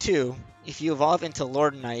put you to 2, if you evolve into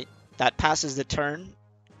Lord Knight, that passes the turn,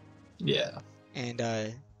 Yeah. and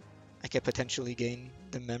I could potentially gain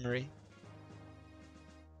the memory.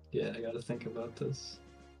 Yeah, I gotta think about this.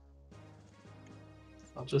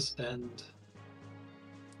 I'll just end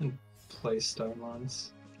and play Starmons.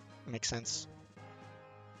 Makes sense.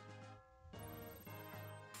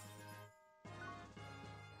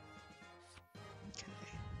 Okay.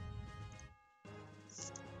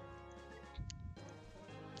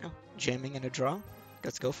 Oh, jamming and a draw?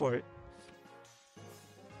 Let's go for it.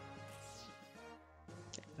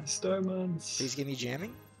 Starmons. Please give me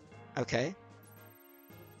jamming. Okay.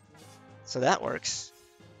 So that works.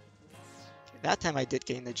 That time I did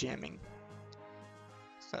gain the jamming.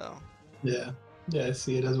 So, Yeah. Yeah, I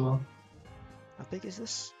see it as well. how big is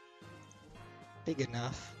this? Big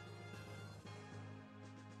enough.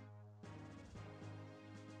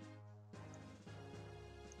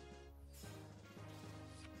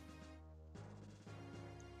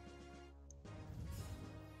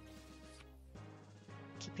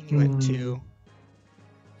 Keeping you at 2.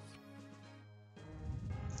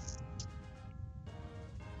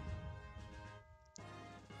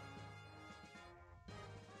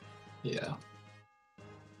 Yeah.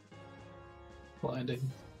 Blinding.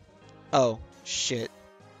 Oh, shit.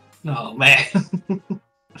 Oh, man.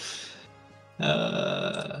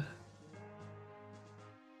 uh...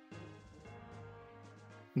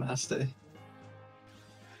 Maste.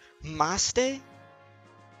 Maste?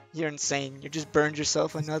 You're insane. You just burned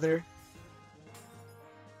yourself another.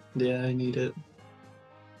 Yeah, I need it.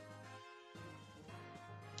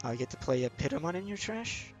 I get to play a Pitamon in your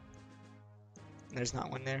trash? There's not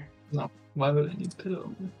one there. No, why would I need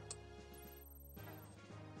Piddle?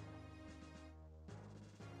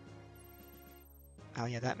 Oh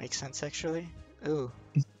yeah, that makes sense actually. Ooh.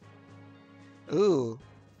 Ooh.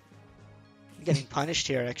 I'm getting punished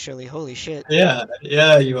here actually. Holy shit. Yeah,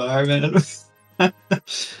 you are, man. 1, 2,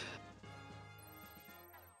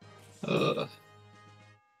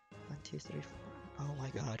 3, 4. Oh my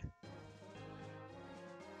god.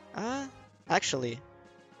 Actually,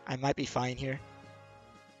 I might be fine here.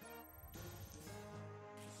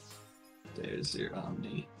 There's your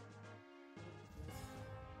Omni.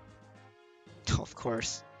 Of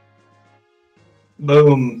course.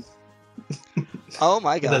 Boom. Oh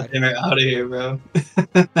my Get god. that dimmer out of here, bro.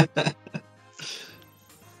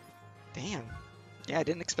 Damn. Yeah, I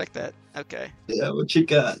didn't expect that. Okay. Yeah, what you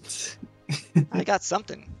got? I got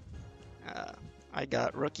something. I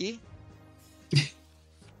got Rookie.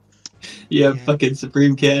 You have Yeah. fucking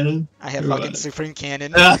Supreme Cannon? I have Or fucking what? Supreme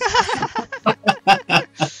Cannon.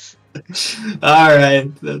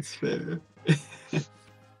 Alright, that's fair.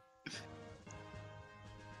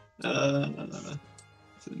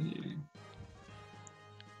 What's in here?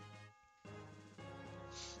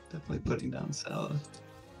 Definitely putting down Salad.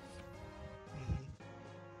 Mhm.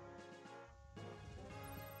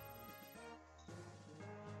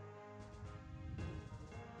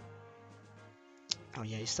 Oh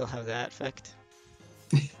yeah, you still have that effect.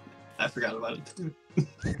 I forgot about it too.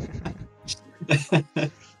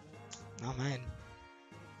 Oh man.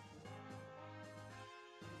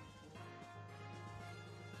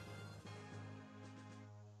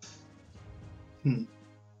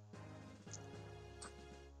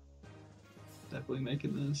 Definitely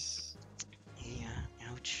making this. Yeah,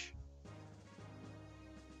 ouch.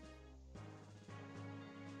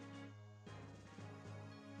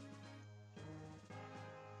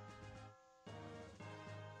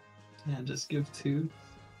 Yeah, just give 2.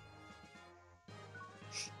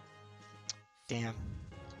 Damn.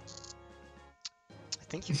 I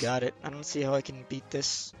think you got it. I don't see how I can beat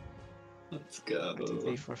this. Let's go. 1, 2,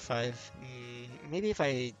 3, 4, 5. Maybe if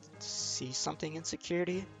I see something in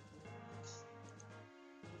security.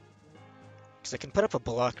 Because I can put up a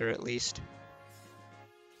blocker at least.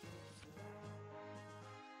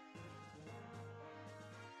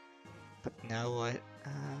 But now what? I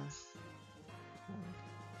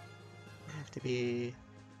have to be...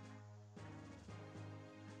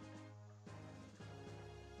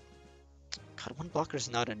 God, 1 blocker is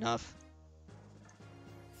not enough.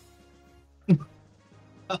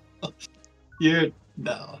 You're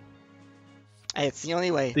no. Hey, it's the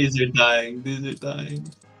only way. These are dying. These are dying.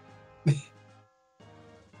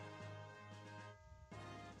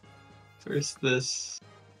 First this.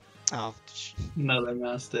 Oh, Another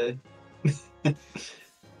Maste.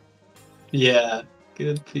 Yeah,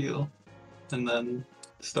 good feel. And then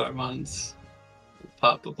Starmons.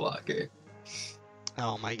 pop a blocker.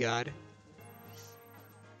 Oh my god.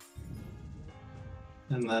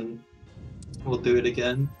 And then we'll do it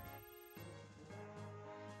again.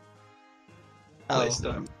 Play Oh.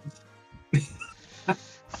 Storm.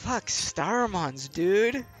 Fuck, Starmons,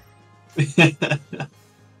 dude. Okay.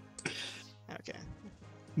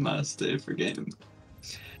 Master for game.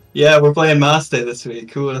 Yeah, we're playing Master this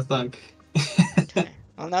week. Who would have thunk? Okay.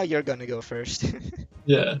 Well, now you're gonna go first.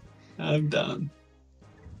 Yeah, I'm down.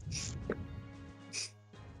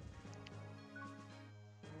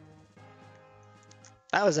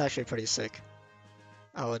 That was actually pretty sick.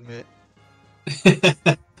 I'll admit.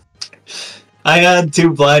 I had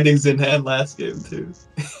 2 blindings in hand last game too.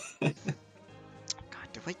 God,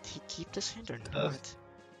 do I keep this hand or not?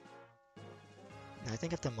 No, I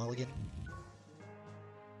think I have to mulligan.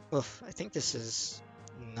 Oof, I think this is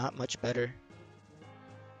not much better.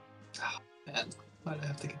 Oh, man, why'd I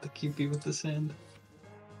have to get the QP with this hand?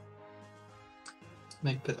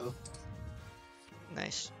 Make Piddle.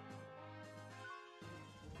 Nice.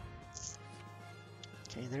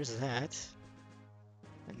 Okay, there's that.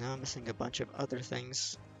 And now I'm missing a bunch of other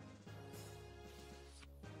things.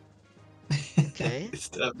 Okay.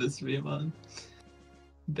 Still have this Digimon.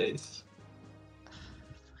 Base.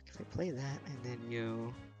 Fuck, if I play that and then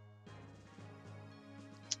you...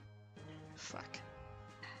 Fuck.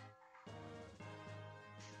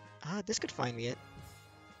 Ah, this could find me it.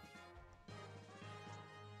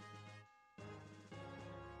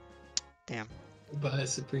 Damn. Goodbye,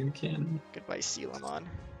 Supreme Cannon. Goodbye, Sealamon.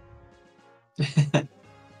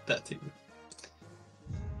 That too.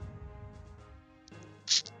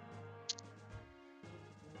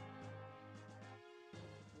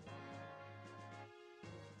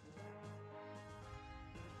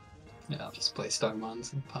 Yeah, I'll just play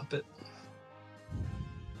Starmons and pop it.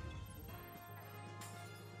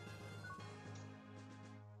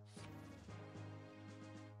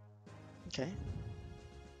 Okay.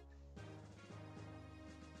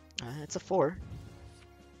 It's a 4.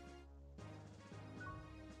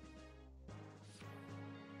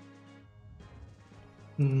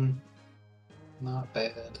 Not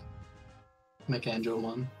bad. Make Angel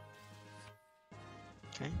 1.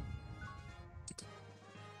 Okay.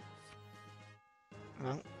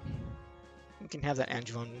 Well, you can have that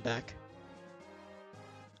Angevon back.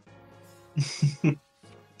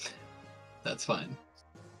 That's fine.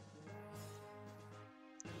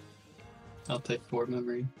 I'll take 4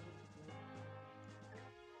 memory.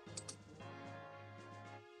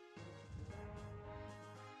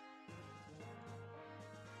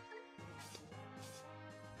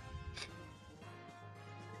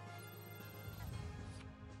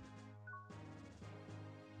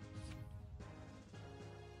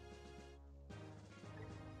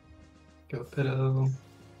 Go Piddo.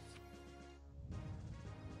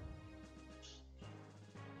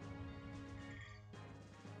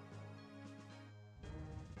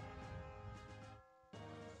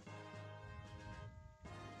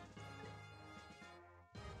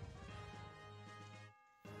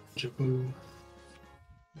 Jabu.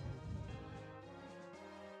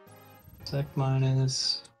 Sec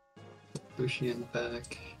minus. Bushi in the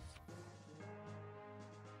back.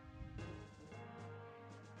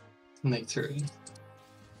 Make 3.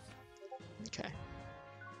 Okay.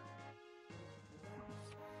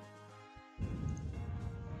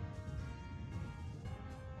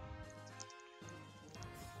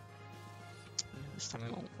 This time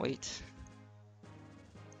I won't wait.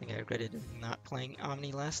 I think I regretted not playing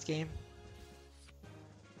Omni last game.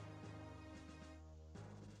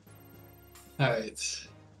 Alright.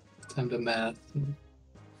 Time to math.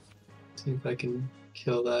 See if I can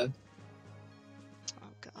kill that. Oh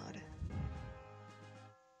god.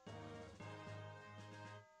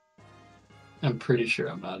 I'm pretty sure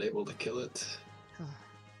I'm not able to kill it.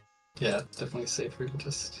 Yeah, definitely safer to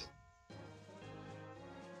just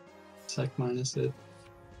sec minus it.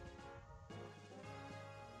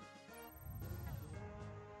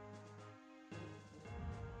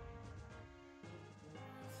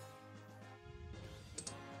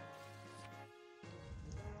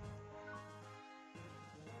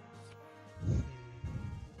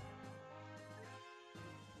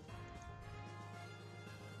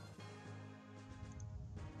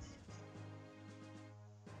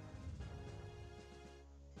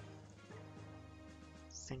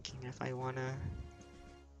 Thinking if I wanna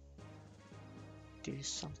do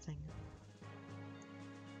something.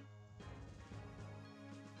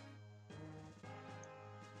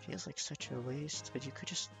 Feels like such a waste, but you could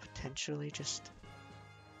just potentially just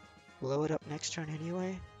blow it up next turn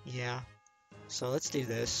anyway. Yeah. So let's do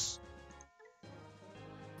this.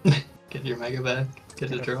 Get your mega back.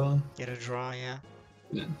 Get a draw. Get a draw, yeah.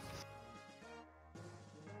 Yeah.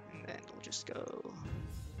 And then we'll just go.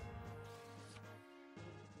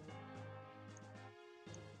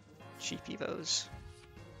 Cheap evos.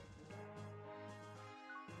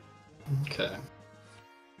 Okay.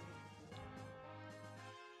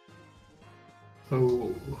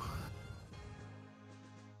 Oh.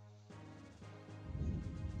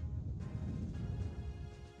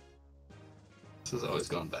 This is always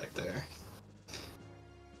going back there.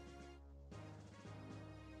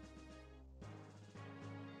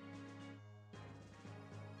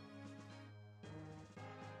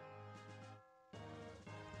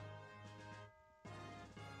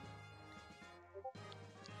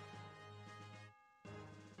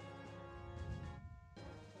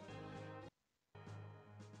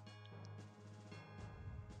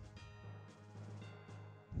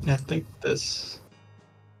 I think this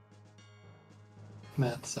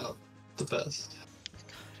maths out the best.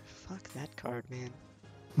 God, fuck that card, man.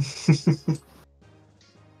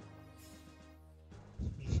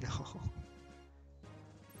 No.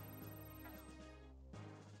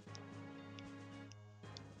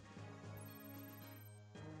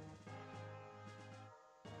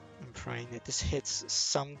 I'm praying that this hits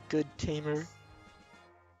some good tamer.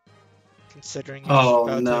 Considering you're Oh,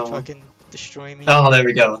 about no. to fucking destroy me. Oh, there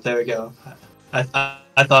we go. There we go. I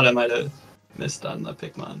thought I might have missed on the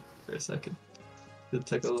Pikmin for a second. It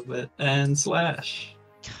took a little bit. And slash.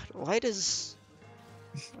 God, why does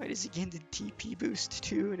he get the TP boost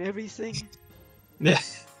too and everything? Yeah.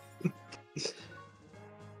 God,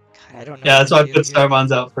 I don't know. Yeah, that's why I what to put do here.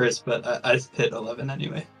 Starmon's out first, but I hit 11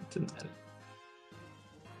 anyway. It didn't matter.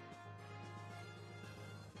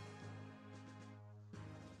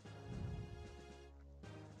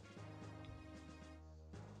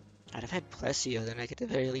 I'd have had Plesio, then I could at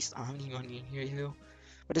the very least Omni money in here, you.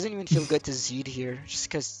 But it doesn't even feel good to Zed here, just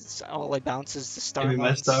because all it bounces the Maybe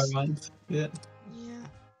my Starmons. Starmons. Yeah. Yeah.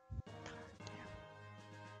 Damn.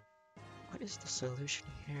 What is the solution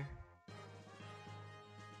here?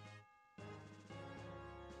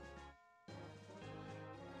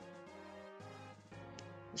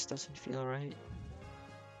 This doesn't feel right.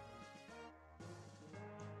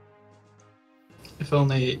 If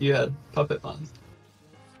only you had Puppetmon.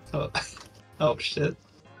 Oh, oh shit.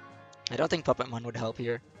 I don't think Puppetmon would help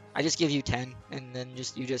here. I just give you 10, and then you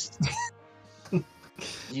just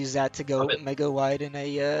use that to go Puppet. mega wide, and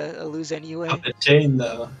I lose anyway. Puppet chain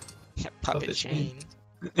though. Yeah, Puppet Puppet chain.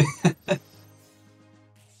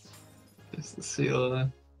 Just the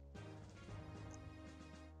seal.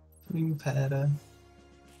 Wing pada.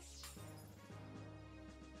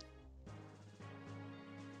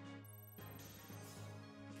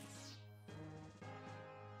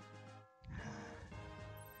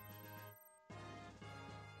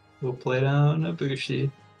 We'll play down a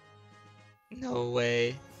Bushi. No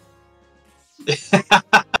way.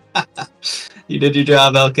 You did your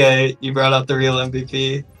job, LK. You brought out the real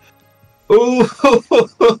MVP. Ooh!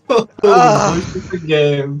 Ah. Bushi for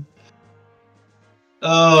game.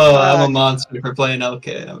 Oh, I'm a Fuck. monster for playing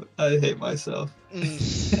LK. I hate myself.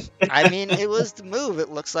 I mean, it was the move. It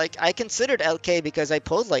looks like I considered LK because I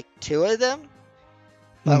pulled like 2 of them,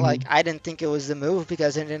 but like I didn't think it was the move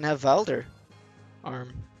because I didn't have Valder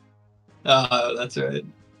arm. Oh, that's right.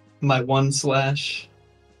 My 1 slash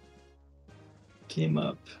came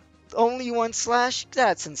up. Only 1 slash?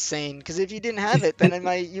 That's insane. Because if you didn't have it, then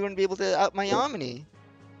you wouldn't be able to out my Omni.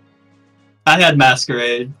 I had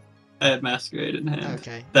Masquerade. I had Masquerade in hand.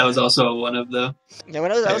 Okay. That was also a 1 of the. Yeah,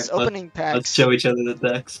 when I was Here, opening packs. Let's show each other the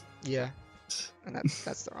decks. Yeah, and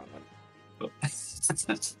that's the wrong one.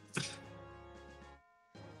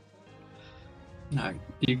 Alright,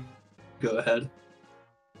 you go ahead.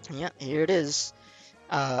 Yeah, here it is.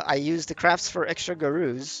 I used the crafts for extra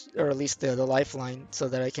Garus, or at least the lifeline, so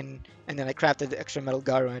that I can. And then I crafted the extra Metal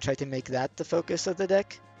Garu, and I tried to make that the focus of the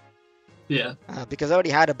deck. Yeah. Because I already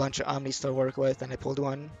had a bunch of Omnis to work with, and I pulled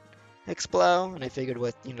 1 Explow, and I figured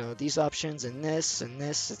with, these options and this,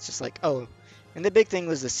 it's just like, oh. And the big thing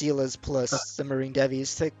was the Sealas plus the Marine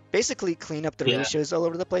Devies to basically clean up the ratios all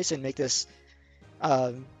over the place and make this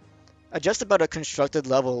just about a constructed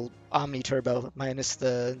level Omni Turbo minus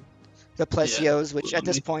the Plesios, which at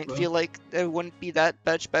this point feel like it wouldn't be that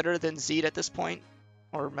much better than Zed at this point,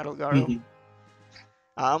 or Metal Garu.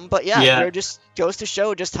 But yeah, it just goes to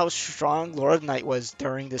show just how strong Lord Knight was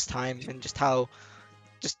during this time, and just how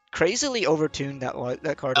crazily overtuned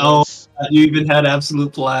that card was. You even had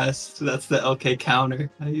Absolute Blast. That's the LK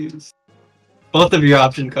counter I used. Both of your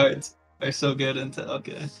option cards are so good into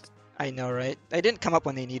LK. I know, right? I didn't come up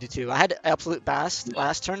when they needed to. I had Absolute Blast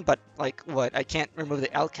last turn, but like what? I can't remove the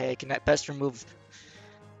LK. I can at best remove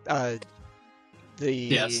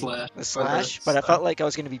Yeah, slash. the slash, but I felt like I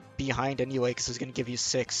was gonna be behind anyway because it was gonna give you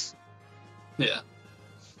 6. Yeah.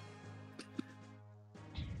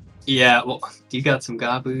 Yeah, well, you got some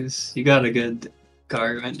Gabus. You got a good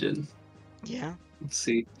Garu engine. Yeah. Let's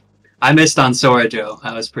see. I missed on Sorajo.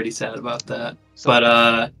 I was pretty sad about that. So,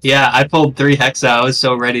 But yeah, I pulled 3 Hexa. I was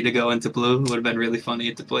so ready to go into blue. It would have been really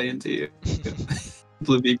funny to play into you.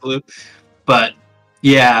 Blue be blue. But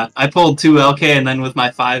yeah, I pulled 2 LK, and then with my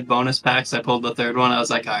 5 bonus packs, I pulled the 3rd one. I was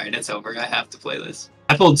like, alright, it's over. I have to play this.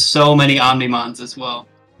 I pulled so many Omnimons as well.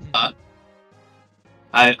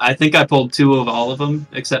 I think I pulled 2 of all of them,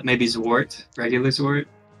 except maybe Zwart, regular Zwart.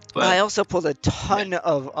 But I also pulled a ton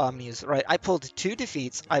of Omnis, right? I pulled 2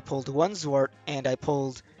 defeats, I pulled 1 Zwart, and I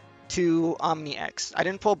pulled 2 Omni X. I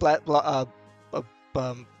didn't pull Blitz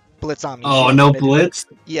Omnis. oh, yet, no but Blitz?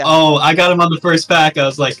 Yeah. Oh, I got him on the first pack. I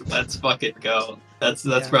was like, let's fucking go. That's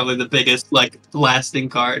Yeah. probably the biggest like lasting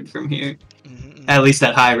card from here. Mm-hmm. At least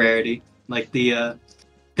at high rarity. Like the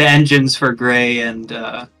engines for Gray and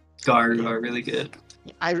Garu are really good.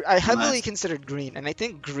 I heavily considered green, and I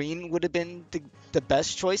think green would have been the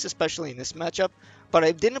best choice, especially in this matchup. But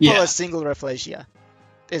I didn't pull Yeah. a single Rafflesia,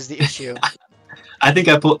 is the issue. I think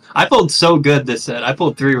I pulled so good this set. I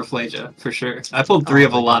pulled 3 Rafflesia for sure. I pulled 3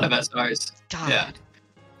 of a lot of SRs. God. Yeah.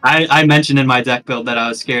 I mentioned in my deck build that I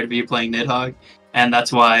was scared of you playing Nidhogg, and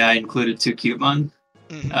that's why I included 2 Cutemon.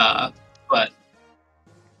 Mhm. But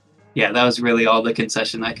yeah, that was really all the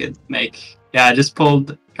concession I could make. Yeah,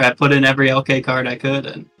 I put in every LK card I could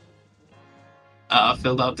and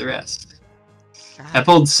filled out the rest. I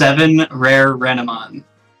pulled 7 rare Renamon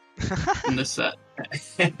in this set.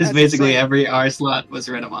 It's That's basically insane. every R slot was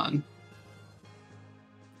Renamon.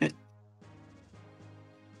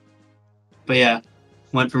 But yeah,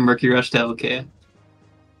 went from Mercury Rush to LK.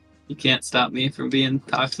 You can't stop me from being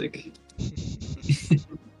toxic.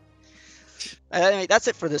 Anyway, that's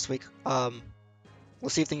it for this week. We'll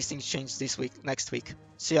see if things change next week.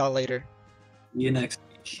 See y'all later. See you next.